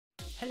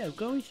Hello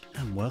guys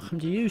and welcome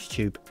to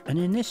YouTube, and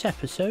in this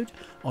episode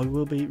I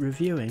will be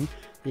reviewing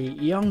the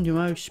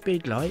Youngnuo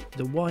Speedlight,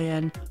 the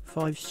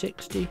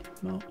YN560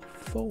 Mark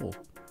IV.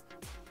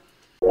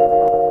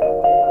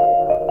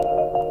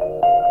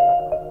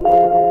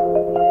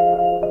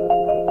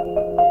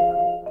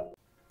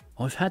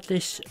 I've had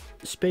this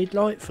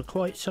Speedlight for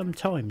quite some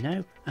time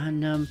now,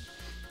 and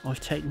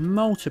I've taken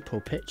multiple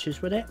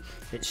pictures with it.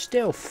 It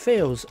still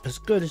feels as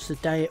good as the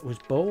day it was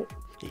bought.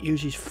 It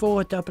uses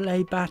 4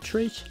 AA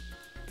batteries.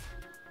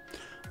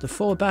 The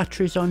 4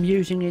 batteries I'm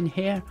using in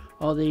here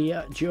are the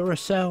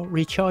Duracell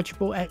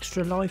rechargeable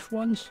extra life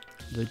ones,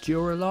 the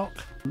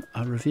Duralock.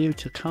 A review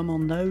to come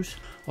on those.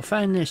 I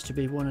found this to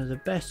be one of the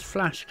best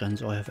flash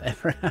guns I have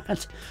ever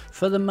had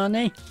for the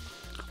money.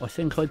 I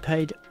think I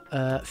paid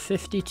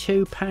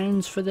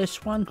 £52 for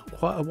this one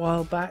quite a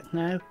while back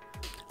now.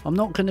 I'm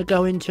not going to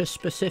go into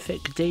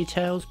specific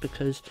details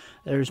because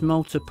there's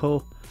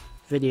multiple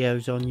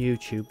videos on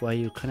YouTube where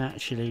you can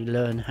actually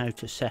learn how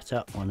to set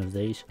up one of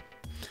these.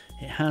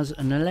 It has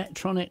an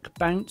electronic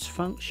bounce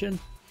function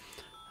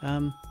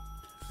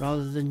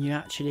rather than you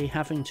actually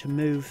having to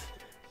move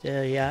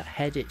the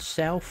head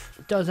itself.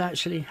 It does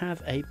actually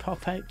have a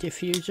pop-out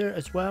diffuser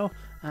as well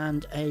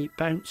and a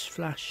bounce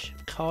flash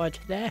card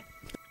there.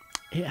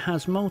 It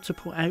has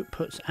multiple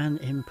outputs and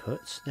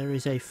inputs. There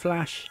is a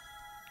flash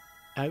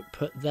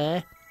output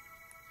there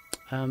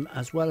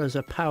as well as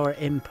a power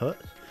input.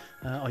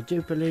 I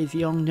do believe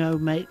Youngnuo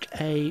make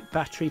a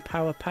battery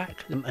power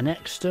pack, an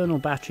external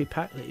battery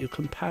pack that you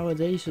can power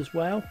these as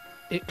well.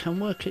 It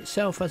can work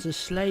itself as a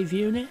slave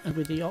unit and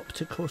with the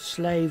optical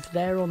slave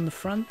there on the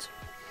front.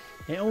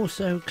 It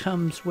also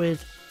comes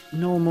with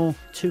normal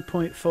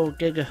 2.4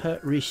 GHz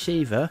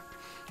receiver,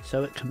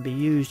 so it can be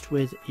used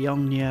with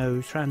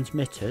Youngnuo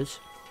transmitters.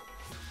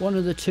 One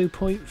of the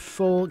 2.4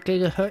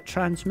 GHz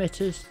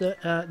transmitters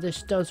that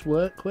this does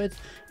work with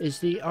is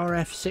the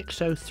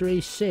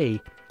RF603C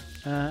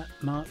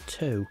Mark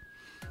II,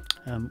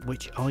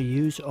 which I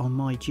use on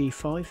my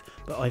G5,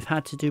 but I've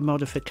had to do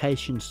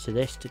modifications to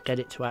this to get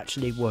it to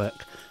actually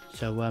work.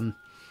 So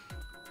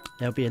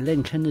there'll be a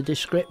link in the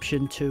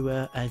description to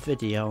a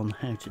video on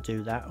how to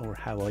do that, or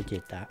how I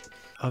did that.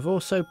 I've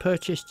also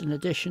purchased an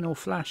additional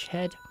flash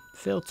head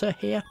filter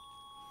here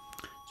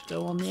to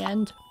go on the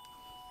end.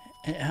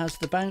 It has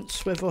the bounce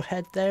swivel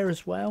head there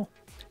as well.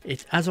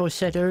 As I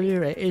said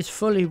earlier, it is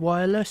fully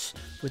wireless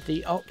with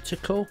the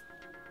optical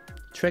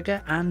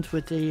trigger and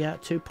with the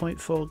 2.4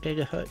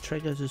 GHz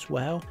triggers as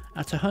well.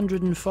 At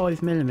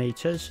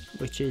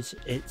 105mm, which is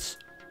its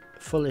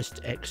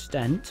fullest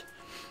extent,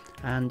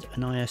 and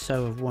an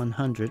ISO of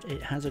 100,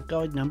 it has a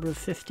guide number of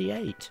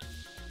 58.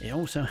 It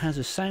also has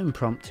a sound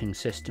prompting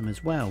system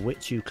as well,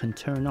 which you can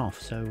turn off,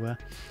 so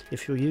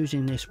if you're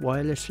using this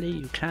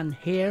wirelessly you can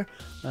hear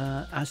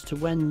as to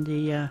when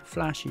the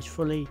flash is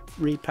fully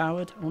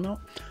repowered or not.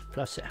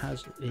 Plus it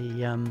has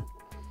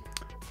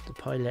the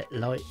pilot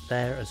light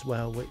there as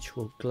well, which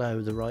will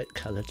glow the right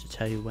colour to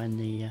tell you when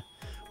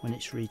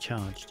it's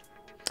recharged.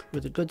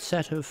 With a good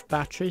set of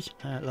batteries,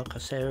 like I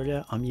said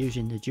earlier, I'm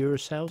using the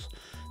Duracells.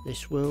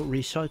 This will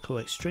recycle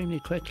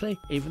extremely quickly,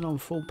 even on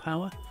full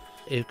power.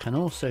 You can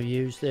also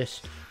use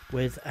this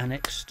with an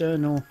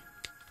external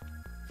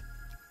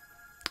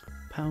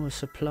power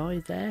supply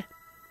there.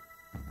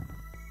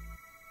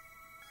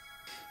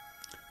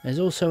 There's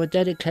also a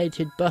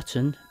dedicated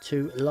button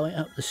to light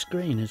up the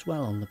screen as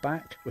well on the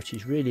back, which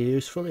is really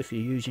useful if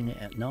you're using it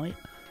at night.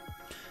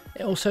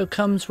 It also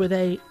comes with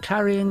a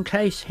carrying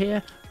case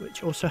here,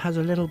 which also has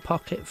a little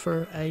pocket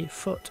for a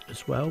foot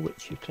as well,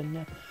 which you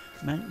can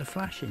mount the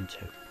flash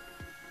into.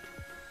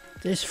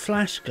 This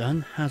flash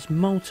gun has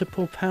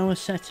multiple power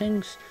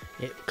settings.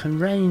 It can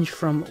range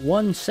from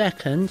 1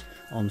 second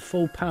on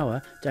full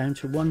power down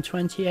to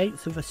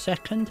 1/28th of a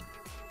second.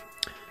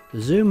 The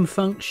zoom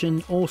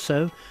function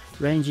also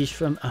ranges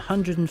from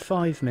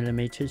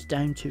 105mm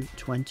down to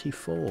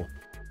 24.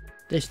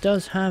 This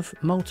does have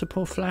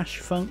multiple flash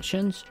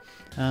functions.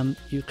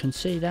 You can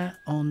see that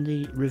on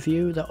the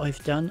review that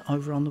I've done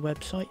over on the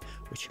website,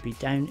 which will be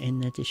down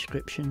in the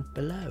description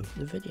below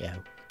the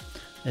video.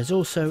 There's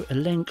also a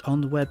link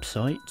on the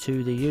website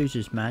to the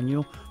user's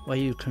manual where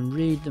you can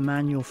read the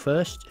manual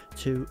first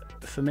to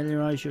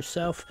familiarise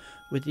yourself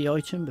with the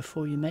item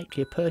before you make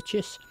your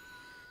purchase.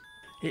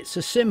 It's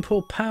a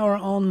simple power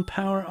on,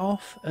 power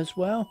off as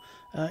well.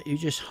 You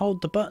just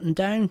hold the button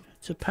down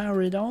to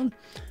power it on,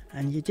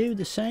 and you do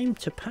the same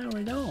to power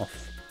it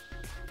off.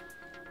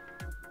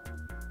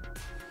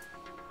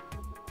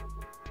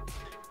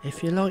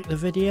 If you like the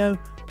video,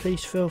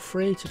 please feel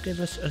free to give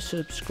us a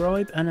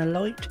subscribe and a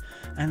like,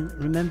 and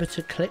remember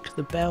to click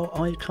the bell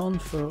icon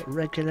for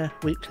regular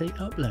weekly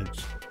uploads.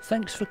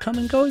 Thanks for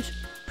coming guys,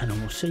 and I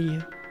will see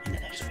you in the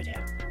next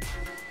video.